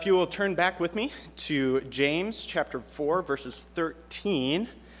If you will turn back with me to James chapter 4, verses 13,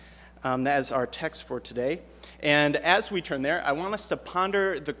 that is our text for today. And as we turn there, I want us to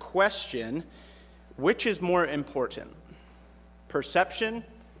ponder the question, which is more important, perception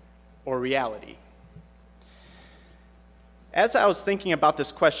or reality? As I was thinking about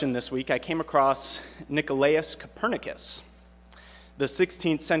this question this week, I came across Nicolaus Copernicus, the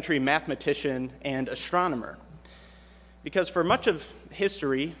 16th century mathematician and astronomer. Because for much of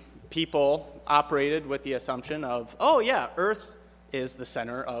history, people operated with the assumption of, oh yeah, Earth is the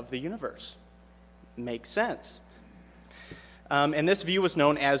center of the universe. Makes sense. And this view was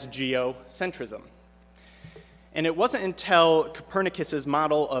known as geocentrism. And it wasn't until Copernicus's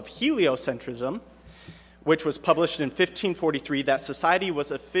model of heliocentrism, which was published in 1543, that society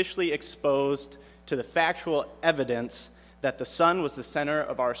was officially exposed to the factual evidence that the sun was the center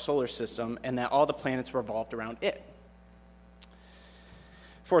of our solar system and that all the planets revolved around it.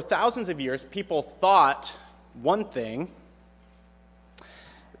 For thousands of years, people thought one thing,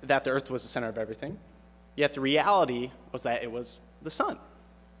 that the Earth was the center of everything, yet the reality was that it was the sun.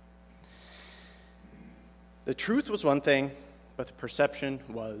 The truth was one thing, but the perception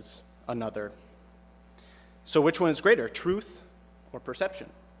was another. So which one is greater, truth or perception?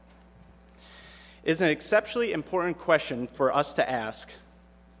 It is an exceptionally important question for us to ask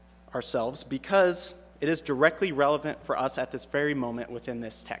ourselves because it is directly relevant for us at this very moment within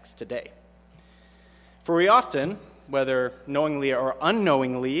this text today. For we often, whether knowingly or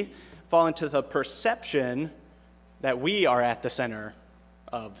unknowingly, fall into the perception that we are at the center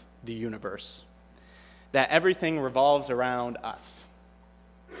of the universe, that everything revolves around us,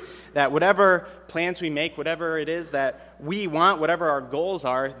 that whatever plans we make, whatever it is that we want, whatever our goals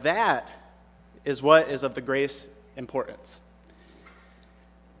are, that is what is of the greatest importance.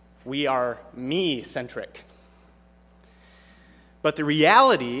 We are me-centric. But the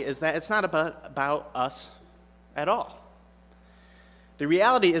reality is that it's not about us at all. The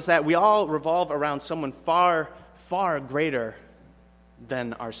reality is that we all revolve around someone far, far greater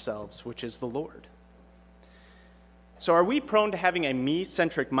than ourselves, which is the Lord. So are we prone to having a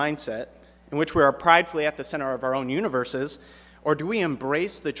me-centric mindset in which we are pridefully at the center of our own universes, or do we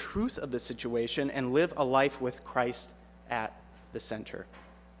embrace the truth of the situation and live a life with Christ at the center?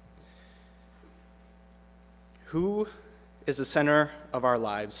 Who is the center of our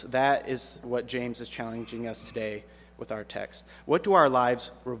lives? That is what James is challenging us today with our text. What do our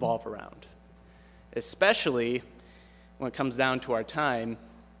lives revolve around? Especially when it comes down to our time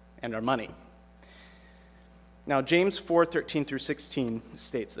and our money. Now, James 4:13 through 16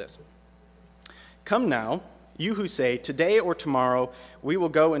 states this. Come now, you who say, today or tomorrow we will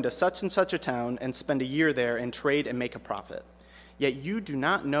go into such and such a town and spend a year there and trade and make a profit. Yet you do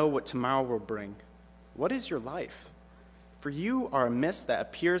not know what tomorrow will bring. What is your life? For you are a mist that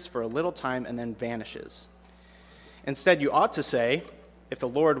appears for a little time and then vanishes. Instead, you ought to say, if the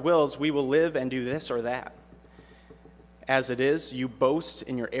Lord wills, we will live and do this or that. As it is, you boast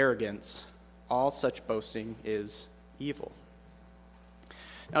in your arrogance. All such boasting is evil.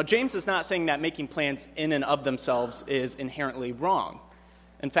 Now, James is not saying that making plans in and of themselves is inherently wrong.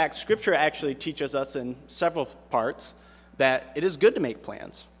 In fact, Scripture actually teaches us in several parts that it is good to make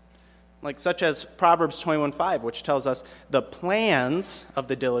plans. Like such as Proverbs 21:5, which tells us, the plans of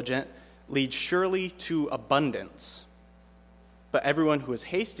the diligent lead surely to abundance, but everyone who is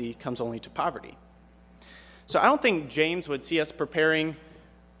hasty comes only to poverty. So I don't think James would see us preparing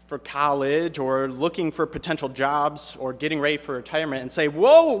for college or looking for potential jobs or getting ready for retirement and say,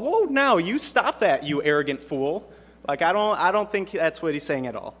 whoa, now, you stop that, you arrogant fool. Like, I don't think that's what he's saying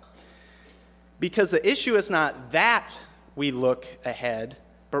at all. Because the issue is not that we look ahead,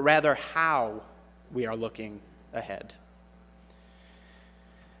 but rather how we are looking ahead.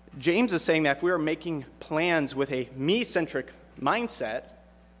 James is saying that if we are making plans with a me-centric mindset,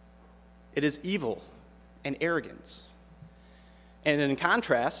 it is evil and arrogance. And in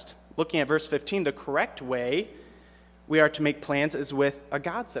contrast, looking at verse 15, the correct way we are to make plans is with a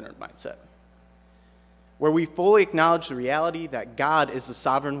God-centered mindset, where we fully acknowledge the reality that God is the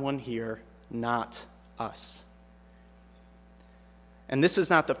sovereign one here, not us. And this is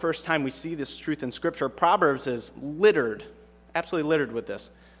not the first time we see this truth in Scripture. Proverbs is littered, absolutely littered with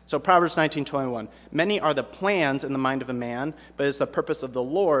this. So Proverbs 19:21, many are the plans in the mind of a man, but it is the purpose of the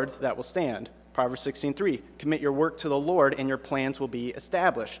Lord that will stand. Proverbs 16:3, commit your work to the Lord and your plans will be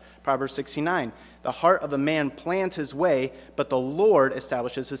established. Proverbs 16:9, the heart of a man plans his way, but the Lord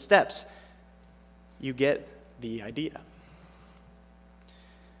establishes his steps. You get the idea.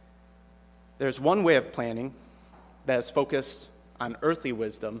 There's one way of planning that is focused on earthly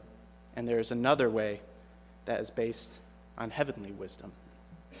wisdom, and there is another way that is based on heavenly wisdom.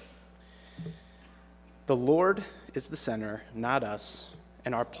 The Lord is the center, not us,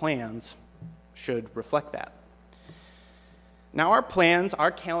 and our plans should reflect that. Now, our plans,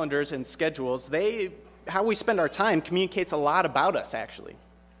 our calendars, and schedules, how we spend our time communicates a lot about us, actually.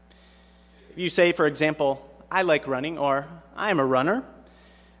 If you say, for example, I like running, or I am a runner,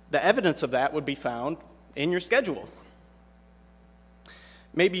 the evidence of that would be found in your schedule.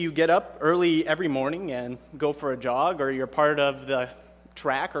 Maybe you get up early every morning and go for a jog, or you're part of the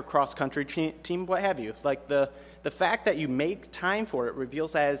track or cross-country team, what have you. Like the fact that you make time for it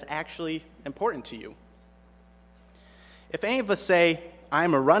reveals that it's actually important to you. If any of us say,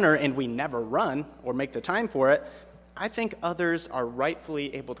 I'm a runner, and we never run or make the time for it, I think others are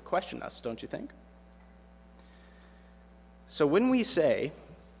rightfully able to question us, don't you think? So when we say,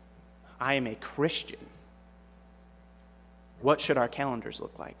 I am a Christian, what should our calendars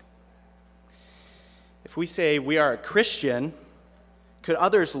look like? If we say we are a Christian, could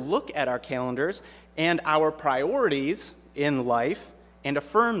others look at our calendars and our priorities in life and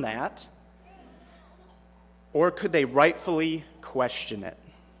affirm that? Or could they rightfully question it?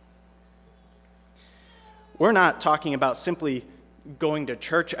 We're not talking about simply going to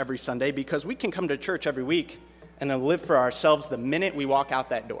church every Sunday, because we can come to church every week and then live for ourselves the minute we walk out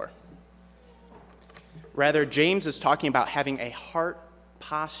that door. Rather, James is talking about having a heart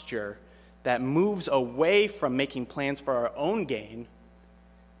posture that moves away from making plans for our own gain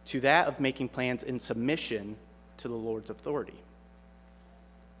to that of making plans in submission to the Lord's authority.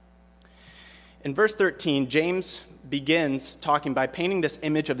 In verse 13, James begins talking by painting this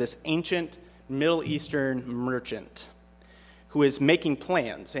image of this ancient Middle Eastern merchant who is making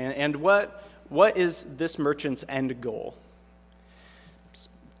plans. And what is this merchant's end goal?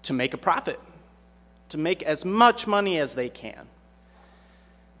 To make a profit, to make as much money as they can.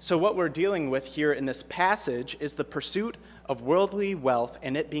 So what we're dealing with here in this passage is the pursuit of worldly wealth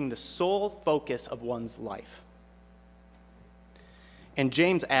and it being the sole focus of one's life. And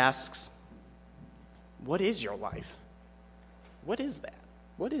James asks, what is your life? What is that?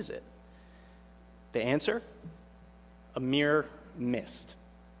 What is it? The answer? A mere mist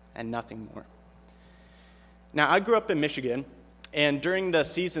and nothing more. Now, I grew up in Michigan, and during the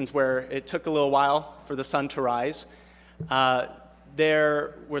seasons where it took a little while for the sun to rise,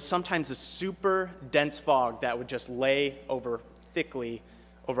 there was sometimes a super dense fog that would just lay thickly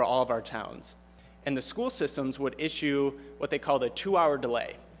over all of our towns. And the school systems would issue what they called a 2-hour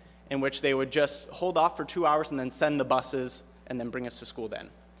delay, in which they would just hold off for 2 hours and then send the buses and then bring us to school then.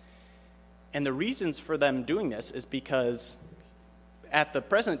 And the reasons for them doing this is because at the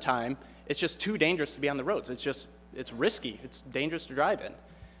present time, it's just too dangerous to be on the roads. It's risky. It's dangerous to drive in.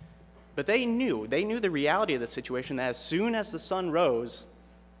 But they knew the reality of the situation, that as soon as the sun rose,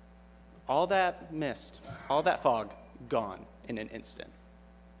 all that mist, all that fog, gone in an instant,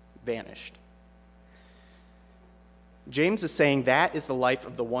 vanished. James is saying that is the life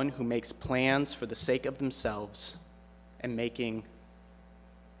of the one who makes plans for the sake of themselves and making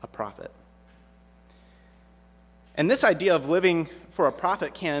a profit. And this idea of living for a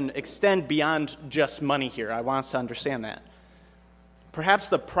profit can extend beyond just money here. I want us to understand that. Perhaps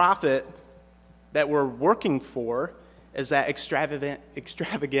the profit that we're working for is that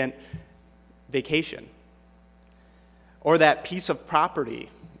extravagant vacation, or that piece of property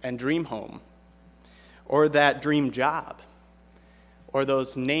and dream home, or that dream job, or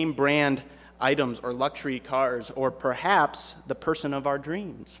those name brand items or luxury cars, or perhaps the person of our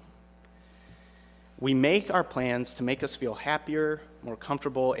dreams. We make our plans to make us feel happier, more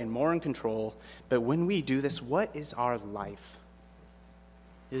comfortable, and more in control, but when we do this, what is our life?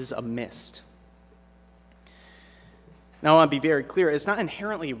 It is a mist. Now, I want to be very clear, it's not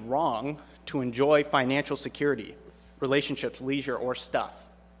inherently wrong to enjoy financial security, relationships, leisure, or stuff.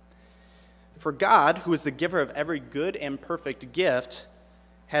 For God, who is the giver of every good and perfect gift,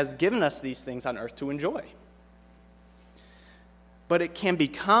 has given us these things on earth to enjoy. But it can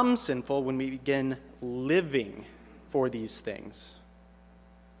become sinful when we begin living for these things.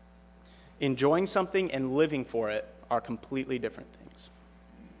 Enjoying something and living for it are completely different things.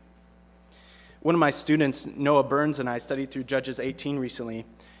 One of my students, Noah Burns, and I studied through Judges 18 recently,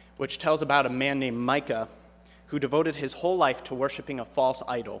 which tells about a man named Micah who devoted his whole life to worshiping a false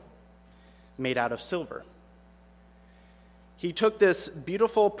idol made out of silver. He took this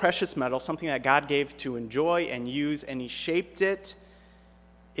beautiful, precious metal, something that God gave to enjoy and use, and he shaped it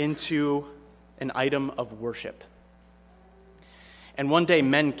into an item of worship. And one day,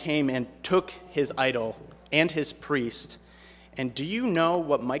 men came and took his idol and his priest. And do you know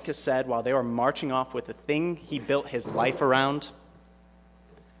what Micah said while they were marching off with the thing he built his life around?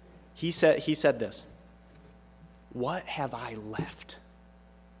 He said this, "What have I left?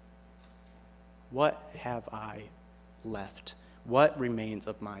 what have I left? What remains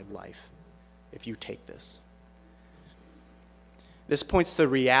of my life if you take this? This points to the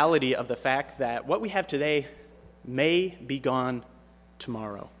reality of the fact that what we have today may be gone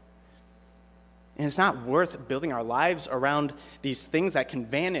tomorrow. And it's not worth building our lives around these things that can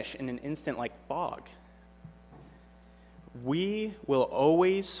vanish in an instant like fog. We will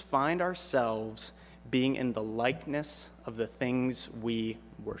always find ourselves being in the likeness of the things we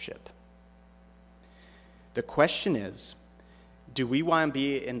worship. The question is, do we want to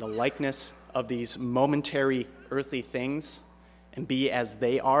be in the likeness of these momentary earthly things and be as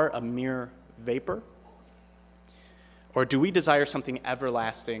they are, a mere vapor? Or do we desire something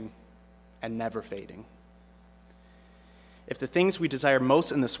everlasting and never fading? If the things we desire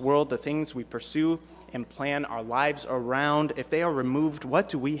most in this world, the things we pursue and plan our lives around, if they are removed, what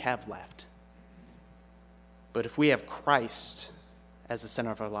do we have left? But if we have Christ as the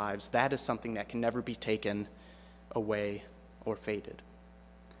center of our lives, that is something that can never be taken away or faded.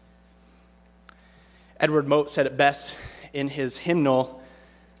 Edward Mote said it best in his hymnal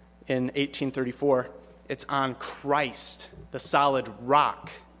in 1834. It's on Christ, the solid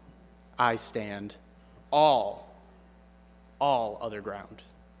rock, I stand. All other ground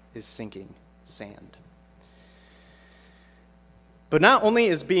is sinking sand. But not only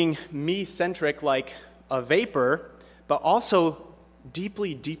is being me-centric like a vapor, but also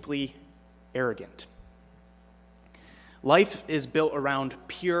deeply, deeply arrogant. Life is built around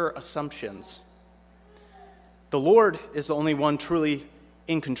pure assumptions. The Lord is the only one truly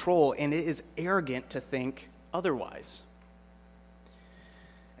in control, and it is arrogant to think otherwise.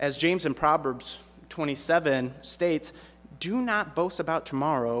 As James in Proverbs 27 states, do not boast about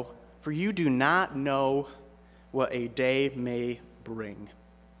tomorrow, for you do not know what a day may bring.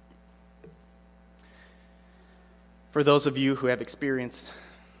 For those of you who have experienced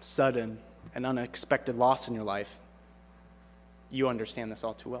sudden and unexpected loss in your life, you understand this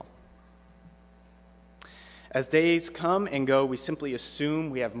all too well. As days come and go, we simply assume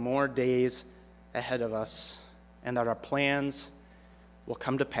we have more days ahead of us and that our plans will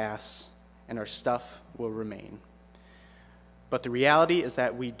come to pass and our stuff will remain. But the reality is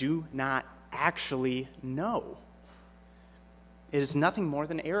that we do not actually know. It is nothing more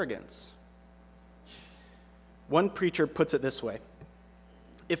than arrogance. One preacher puts it this way: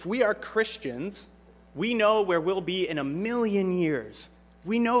 if we are Christians, we know where we'll be in 1,000,000 years.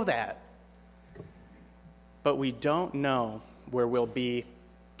 We know that. But we don't know where we'll be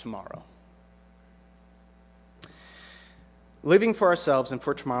tomorrow. Living for ourselves and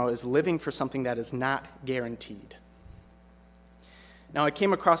for tomorrow is living for something that is not guaranteed. Now, I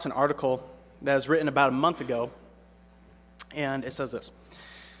came across an article that was written about a month ago, and it says this.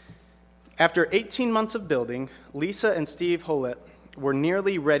 After 18 months of building, Lisa and Steve Hollett were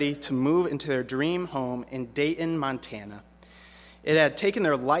nearly ready to move into their dream home in Dayton, Montana. It had taken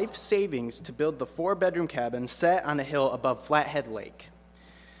their life savings to build the 4-bedroom cabin set on a hill above Flathead Lake.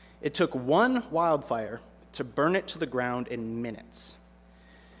 It took one wildfire to burn it to the ground in minutes.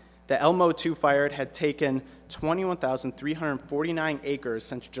 The Elmo 2 fire had taken 21,349 acres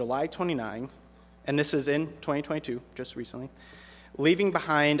since July 29, and this is in 2022, just recently, leaving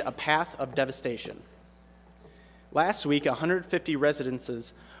behind a path of devastation. Last week, 150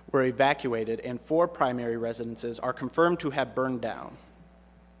 residences were evacuated, and 4 primary residences are confirmed to have burned down.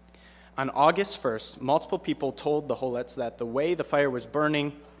 On August 1st, multiple people told the Holletts that the way the fire was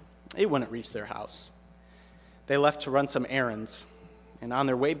burning, it wouldn't reach their house. They left to run some errands, and on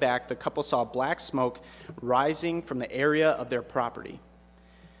their way back, the couple saw black smoke rising from the area of their property.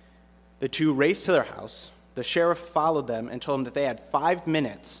 The two raced to their house. The sheriff followed them and told them that they had 5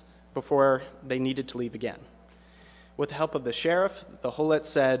 minutes before they needed to leave again. With the help of the sheriff, the Holletts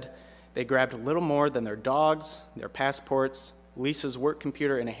said they grabbed little more than their dogs, their passports, Lisa's work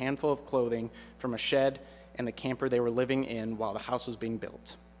computer, and a handful of clothing from a shed and the camper they were living in while the house was being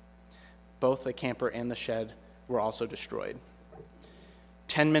built. Both the camper and the shed were also destroyed.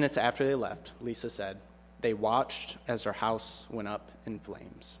 10 minutes after they left, Lisa said, they watched as their house went up in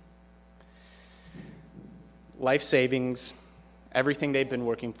flames. Life savings, everything they'd been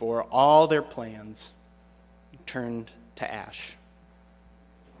working for, all their plans turned to ash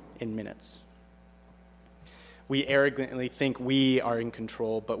in minutes. We arrogantly think we are in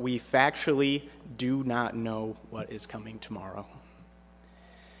control, but we factually do not know what is coming tomorrow.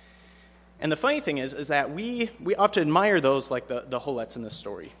 And the funny thing is that we often admire those like the Holletts in this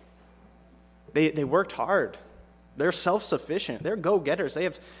story. They worked hard. They're self-sufficient. They're go-getters. They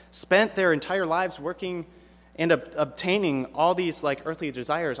have spent their entire lives working and obtaining all these like earthly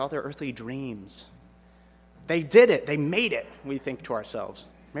desires, all their earthly dreams. They did it. They made it, we think to ourselves.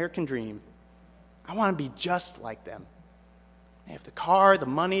 American dream. I want to be just like them. They have the car, the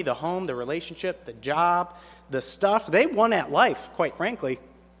money, the home, the relationship, the job, the stuff. They won at life, quite frankly.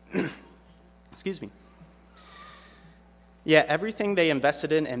 Excuse me. Yet everything they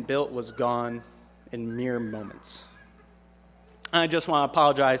invested in and built was gone in mere moments. I just want to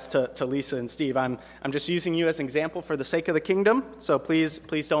apologize to Lisa and Steve. I'm just using you as an example for the sake of the kingdom, so please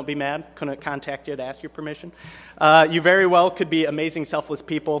don't be mad. Couldn't contact you to ask your permission. You very well could be amazing, selfless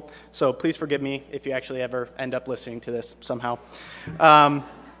people, so please forgive me if you actually ever end up listening to this somehow.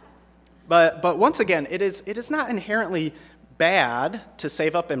 But once again, it is not inherently bad to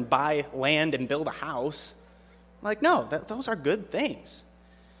save up and buy land and build a house. Like, no, those are good things.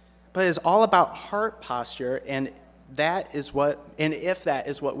 But it's all about heart posture, and if that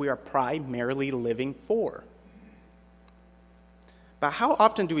is what we are primarily living for. But how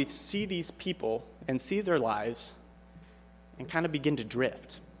often do we see these people and see their lives and kind of begin to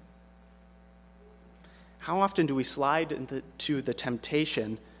drift? How often do we slide into the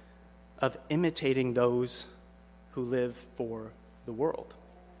temptation of imitating those who live for the world?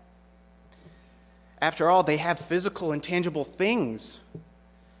 After all, they have physical and tangible things.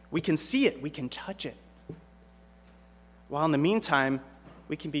 We can see it, we can touch it. While in the meantime,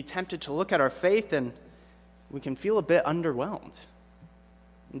 we can be tempted to look at our faith and we can feel a bit underwhelmed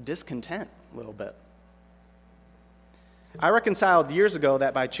and discontent a little bit. I reconciled years ago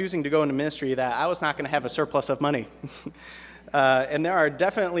that by choosing to go into ministry that I was not going to have a surplus of money. And there are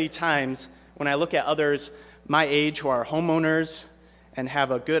definitely times when I look at others my age who are homeowners and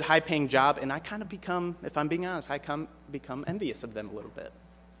have a good high-paying job, and I kind of become, if I'm being honest, become envious of them a little bit.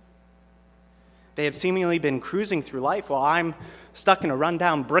 They have seemingly been cruising through life while I'm stuck in a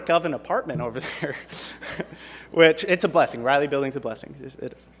rundown brick oven apartment over there, which it's a blessing. Riley Building's a blessing.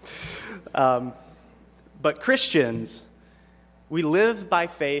 But Christians, we live by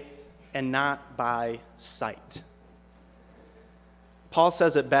faith and not by sight. Paul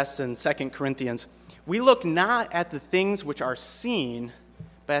says it best in 2 Corinthians, we look not at the things which are seen,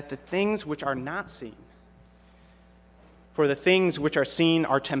 but at the things which are not seen. For the things which are seen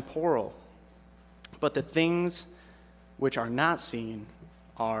are temporal, but the things which are not seen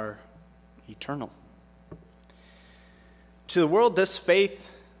are eternal. To the world, this faith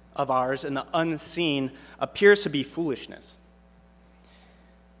of ours in the unseen appears to be foolishness.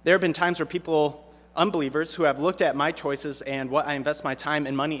 There have been times where people, unbelievers, who have looked at my choices and what I invest my time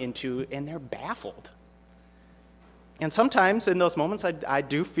and money into, and they're baffled. And sometimes in those moments, I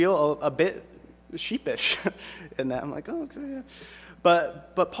do feel a bit sheepish in that. I'm like, oh, okay, yeah.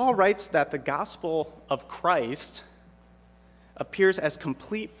 But Paul writes that the gospel of Christ appears as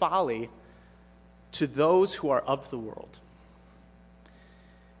complete folly to those who are of the world.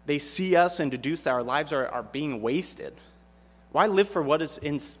 They see us and deduce that our lives are being wasted. Why live for what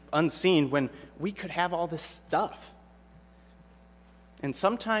is unseen when we could have all this stuff? And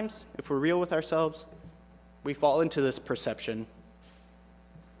sometimes, if we're real with ourselves, we fall into this perception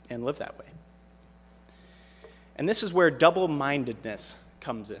and live that way. And this is where double-mindedness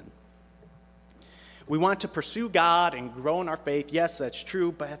comes in. We want to pursue God and grow in our faith. Yes, that's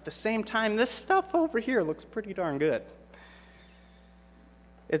true, but at the same time, this stuff over here looks pretty darn good.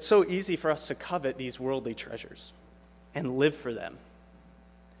 It's so easy for us to covet these worldly treasures and live for them.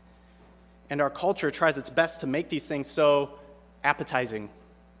 And our culture tries its best to make these things so appetizing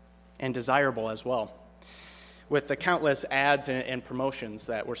and desirable as well, with the countless ads and promotions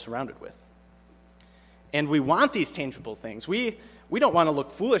that we're surrounded with. And we want these tangible things. We don't want to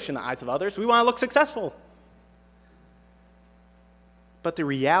look foolish in the eyes of others. We want to look successful. But the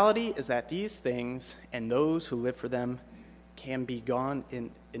reality is that these things and those who live for them can be gone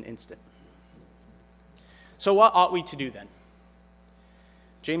in an instant. So what ought we to do then?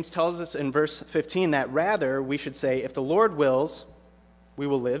 James tells us in verse 15 that rather we should say, if the Lord wills, we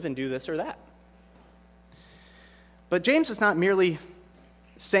will live and do this or that. But James is not merely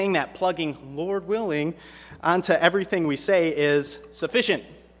saying that plugging Lord willing onto everything we say is sufficient.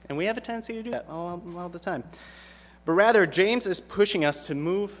 And we have a tendency to do that all the time. But rather, James is pushing us to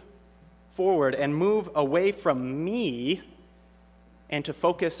move forward and move away from me and to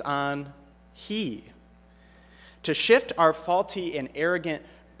focus on he. To shift our faulty and arrogant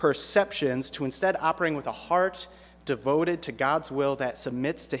perceptions to instead operating with a heart devoted to God's will that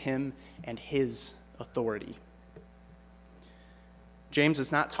submits to him and his authority. James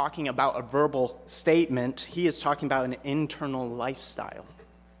is not talking about a verbal statement. He is talking about an internal lifestyle.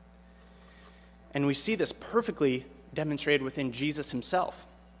 And we see this perfectly demonstrated within Jesus himself.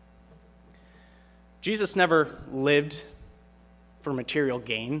 Jesus never lived for material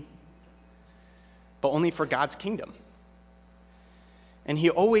gain, but only for God's kingdom. And he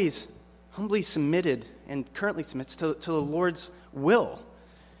always humbly submitted and currently submits to the Lord's will,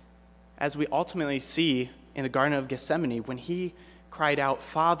 as we ultimately see in the Garden of Gethsemane when he cried out,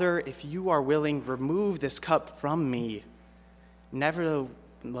 "Father, if you are willing, remove this cup from me.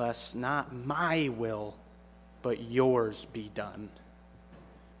 Nevertheless, not my will, but yours be done."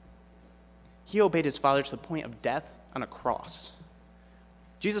 He obeyed his Father to the point of death on a cross.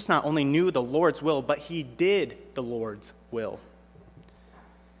 Jesus not only knew the Lord's will, but he did the Lord's will.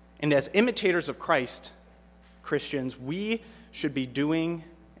 And as imitators of Christ, Christians, we should be doing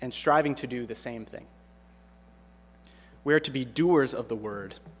and striving to do the same thing. We are to be doers of the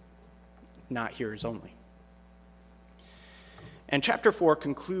word, not hearers only. And chapter 4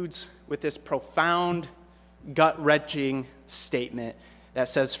 concludes with this profound, gut-wrenching statement that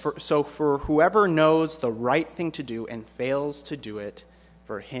says, "So for whoever knows the right thing to do and fails to do it,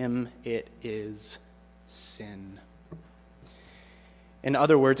 for him it is sin." In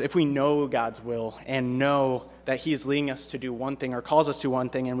other words, if we know God's will and know that he is leading us to do one thing or calls us to one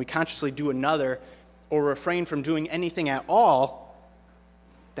thing and we consciously do another or refrain from doing anything at all,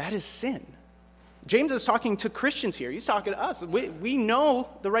 that is sin. James is talking to Christians here. He's talking to us. We know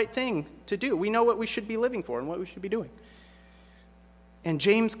the right thing to do. We know what we should be living for and what we should be doing. And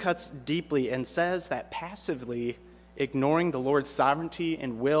James cuts deeply and says that passively ignoring the Lord's sovereignty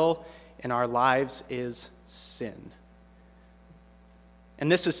and will in our lives is sin.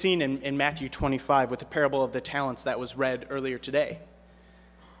 And this is seen in Matthew 25 with the parable of the talents that was read earlier today.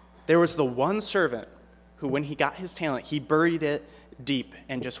 There was the one servant who, when he got his talent, he buried it deep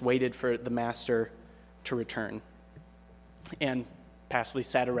and just waited for the master to return. And passively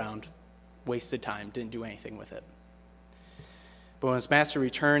sat around, wasted time, didn't do anything with it. But when his master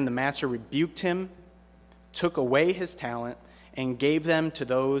returned, the master rebuked him, took away his talent, and gave them to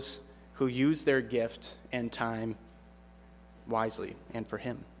those who used their gift and time wisely and for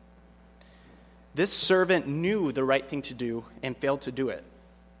him. This servant knew the right thing to do and failed to do it.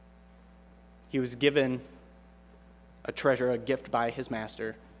 He was given a treasure, a gift by his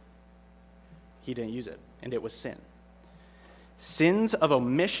master. He didn't use it, and it was sin. Sins of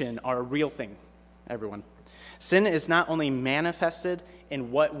omission are a real thing, everyone. Sin is not only manifested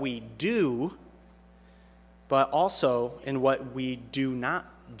in what we do, but also in what we do not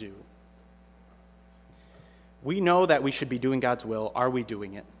do. We know that we should be doing God's will. Are we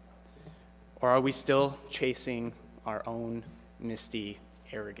doing it? Or are we still chasing our own misty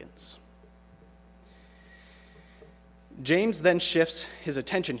arrogance? James then shifts his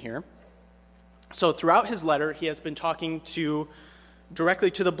attention here. So throughout his letter, he has been talking directly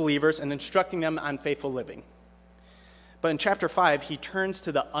to the believers and instructing them on faithful living. But in chapter 5, he turns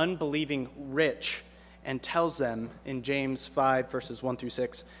to the unbelieving rich and tells them in James 5, verses 1 through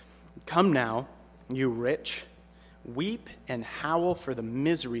 6, "Come now, you rich, weep and howl for the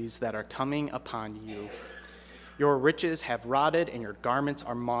miseries that are coming upon you. Your riches have rotted and your garments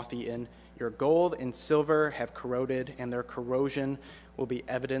are moth-eaten. Your gold and silver have corroded, and their corrosion will be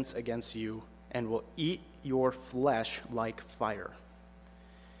evidence against you and will eat your flesh like fire.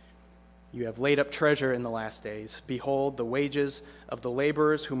 You have laid up treasure in the last days. Behold, the wages of the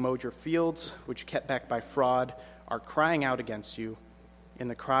laborers who mowed your fields, which you kept back by fraud, are crying out against you, and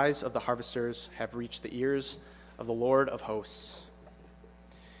the cries of the harvesters have reached the ears of the Lord of hosts.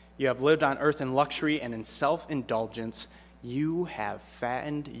 You have lived on earth in luxury and in self-indulgence. You have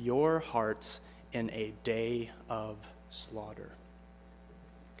fattened your hearts in a day of slaughter."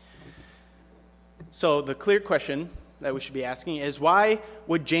 So the clear question that we should be asking is, why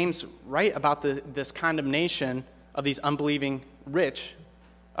would James write about this condemnation of these unbelieving rich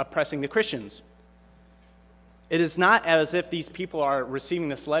oppressing the Christians? It is not as if these people are receiving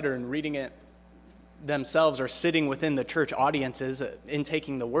this letter and reading it themselves or sitting within the church audiences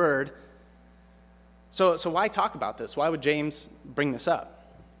intaking the word. So why talk about this? Why would James bring this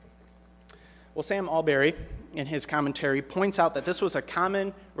up? Well, Sam Allberry, in his commentary, points out that this was a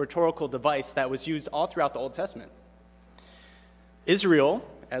common rhetorical device that was used all throughout the Old Testament. Israel,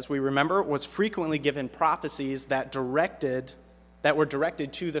 as we remember, was frequently given prophecies that were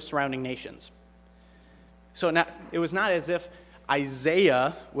directed to the surrounding nations. So it was not as if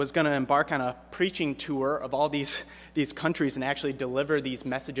Isaiah was going to embark on a preaching tour of all these countries and actually deliver these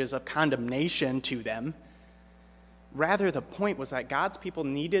messages of condemnation to them. Rather, the point was that God's people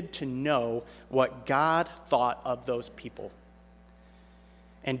needed to know what God thought of those people.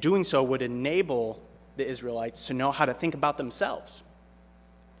 And doing so would enable the Israelites to know how to think about themselves.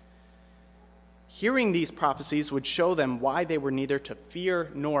 Hearing these prophecies would show them why they were neither to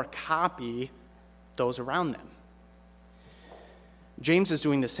fear nor copy those around them. James is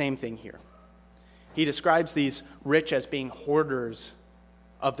doing the same thing here. He describes these rich as being hoarders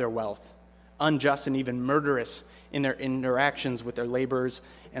of their wealth, unjust, and even murderous in their interactions with their laborers,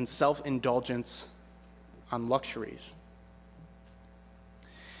 and self-indulgence on luxuries.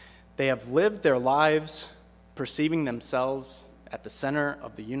 They have lived their lives perceiving themselves at the center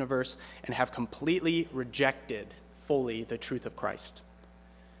of the universe and have completely rejected fully the truth of Christ.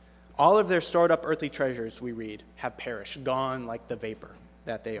 All of their stored up earthly treasures, we read, have perished, gone like the vapor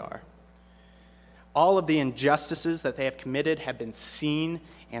that they are. All of the injustices that they have committed have been seen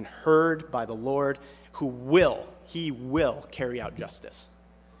and heard by the Lord, He will carry out justice.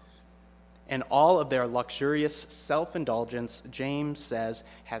 And all of their luxurious self-indulgence, James says,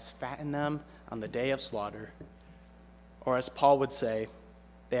 has fattened them on the day of slaughter. Or as Paul would say,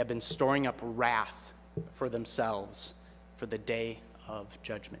 they have been storing up wrath for themselves for the day of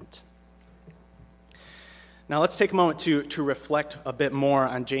judgment. Now let's take a moment to reflect a bit more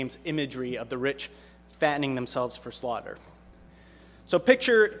on James' imagery of the rich fattening themselves for slaughter. So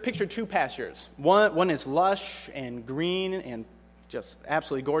picture two pastures. One is lush and green and just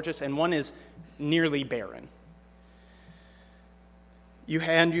absolutely gorgeous, and one is nearly barren.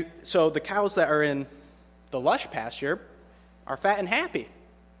 So the cows that are in the lush pasture are fat and happy.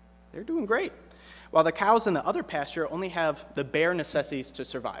 They're doing great. While the cows in the other pasture only have the bare necessities to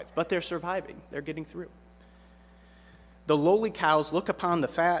survive, but they're surviving. They're getting through. The lowly cows look upon the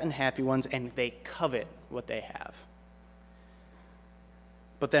fat and happy ones, and they covet what they have.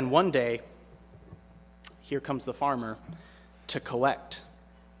 But then one day, here comes the farmer to collect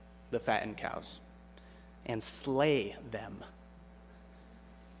the fattened cows and slay them.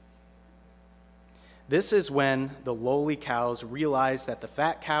 This is when the lowly cows realized that the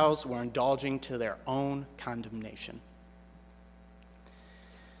fat cows were indulging to their own condemnation.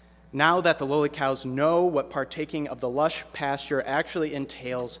 Now that the lowly cows know what partaking of the lush pasture actually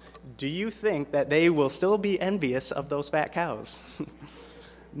entails, do you think that they will still be envious of those fat cows?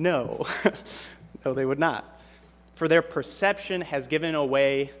 No. No, they would not. For their perception has given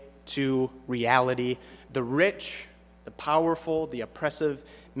away to reality. The rich, the powerful, the oppressive,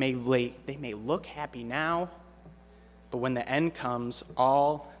 they may look happy now, but when the end comes,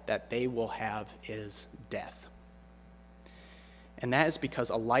 all that they will have is death. And that is because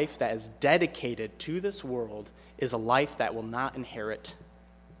a life that is dedicated to this world is a life that will not inherit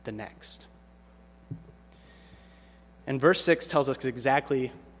the next. And verse 6 tells us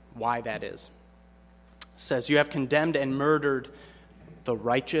exactly why that is. It says, "You have condemned and murdered the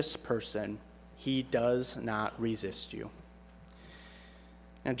righteous person. He does not resist you."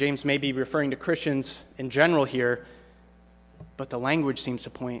 Now, James may be referring to Christians in general here, but the language seems to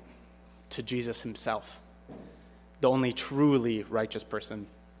point to Jesus himself, the only truly righteous person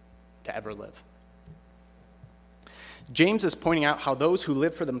to ever live. James is pointing out how those who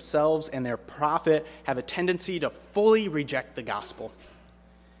live for themselves and their profit have a tendency to fully reject the gospel.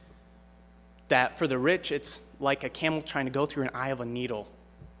 That for the rich, it's like a camel trying to go through an eye of a needle.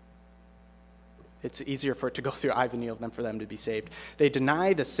 It's easier for it to go through eye of a needle than for them to be saved. They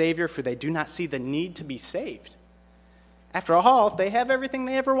deny the Savior, for they do not see the need to be saved. After all, they have everything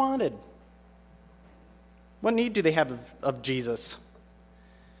they ever wanted. What need do they have of Jesus?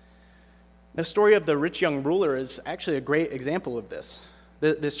 The story of the rich young ruler is actually a great example of this.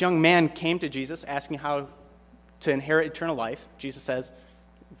 This young man came to Jesus asking how to inherit eternal life. Jesus says,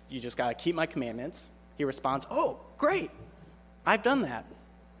 "You just got to keep my commandments." He responds, "Oh, great. I've done that."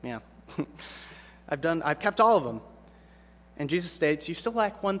 Yeah. I've kept all of them. And Jesus states, "You still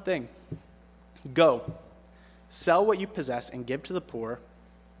lack one thing. Go, sell what you possess and give to the poor,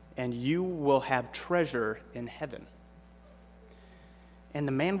 and you will have treasure in heaven." And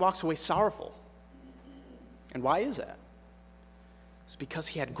the man walks away sorrowful. And why is that? It's because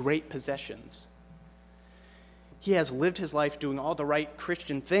he had great possessions. He has lived his life doing all the right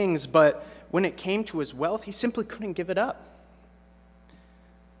Christian things, but when it came to his wealth, he simply couldn't give it up.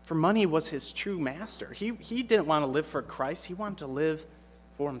 For money was his true master. He didn't want to live for Christ. He wanted to live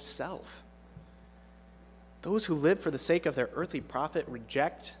for himself. Those who live for the sake of their earthly profit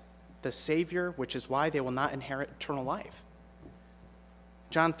reject the Savior, which is why they will not inherit eternal life.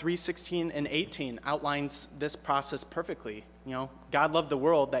 John 3:16 and 18 outlines this process perfectly. God loved the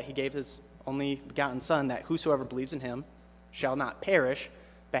world that he gave his only begotten Son, that whosoever believes in him shall not perish,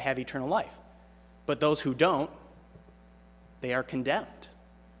 but have eternal life. But those who don't, they are condemned.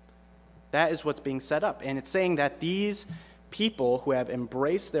 That is what's being set up. And it's saying that these people who have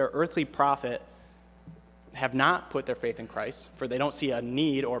embraced their earthly profit have not put their faith in Christ, for they don't see a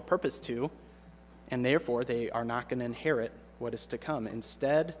need or purpose to, and therefore they are not going to inherit what is to come.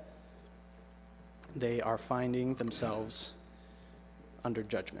 Instead, they are finding themselves under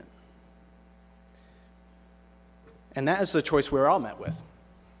judgment. And that is the choice we're all met with.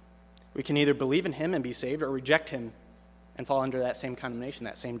 We can either believe in him and be saved or reject him and fall under that same condemnation,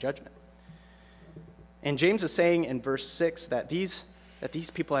 that same judgment. And James is saying in verse 6 that these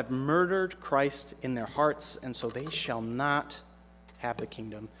people have murdered Christ in their hearts, and so they shall not have the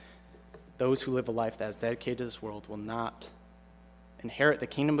kingdom. Those who live a life that is dedicated to this world will not inherit the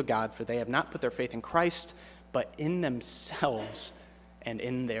kingdom of God, for they have not put their faith in Christ, but in themselves and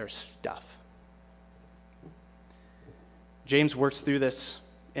in their stuff. James works through this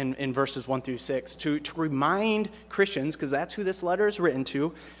in verses 1 through 6 to remind Christians, because that's who this letter is written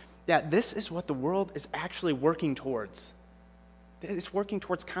to, that this is what the world is actually working towards. It's working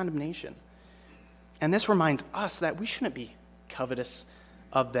towards condemnation. And this reminds us that we shouldn't be covetous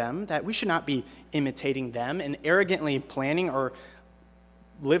of them, that we should not be imitating them and arrogantly planning or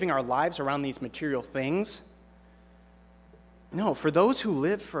living our lives around these material things. No, for those who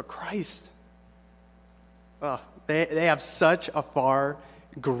live for Christ, they have such a far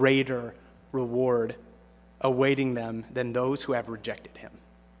greater reward awaiting them than those who have rejected him.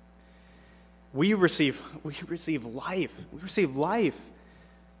 We receive life. We receive life.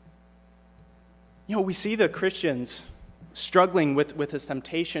 We see the Christians struggling with this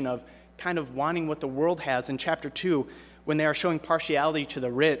temptation of kind of wanting what the world has in chapter 2 when they are showing partiality to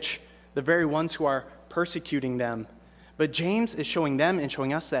the rich, the very ones who are persecuting them. But James is showing them and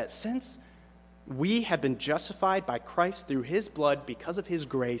showing us that since we have been justified by Christ through his blood because of his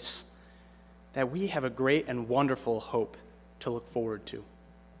grace, that we have a great and wonderful hope to look forward to.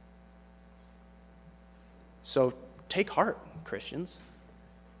 So take heart, Christians.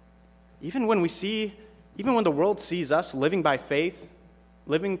 Even when the world sees us living by faith,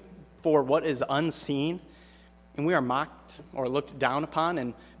 living for what is unseen, and we are mocked or looked down upon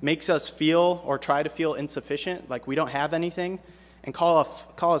and makes us feel or try to feel insufficient, like we don't have anything, and call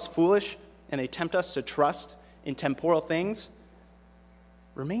us foolish, and they tempt us to trust in temporal things,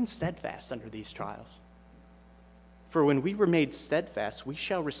 remain steadfast under these trials. For when we remain steadfast, we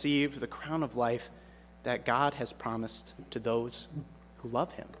shall receive the crown of life that God has promised to those who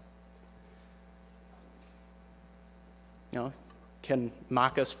love him. Can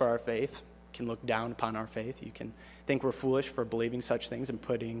mock us for our faith, can look down upon our faith. You can think we're foolish for believing such things and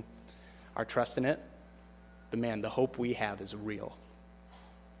putting our trust in it. But man, the hope we have is real.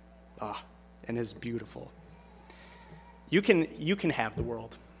 And is beautiful. You can have the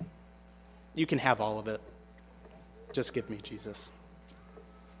world. You can have all of it. Just give me Jesus.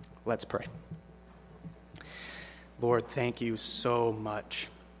 Let's pray. Lord, thank you so much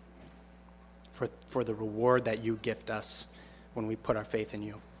for the reward that you gift us when we put our faith in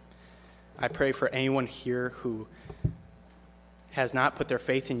you. I pray for anyone here who has not put their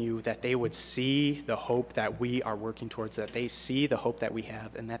faith in you, that they would see the hope that we are working towards, that they see the hope that we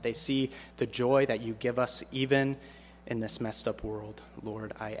have, and that they see the joy that you give us even in this messed up world.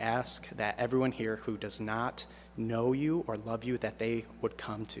 Lord, I ask that everyone here who does not know you or love you, that they would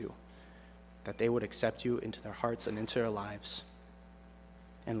come to, that they would accept you into their hearts and into their lives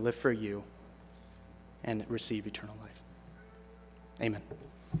and live for you and receive eternal life. Amen.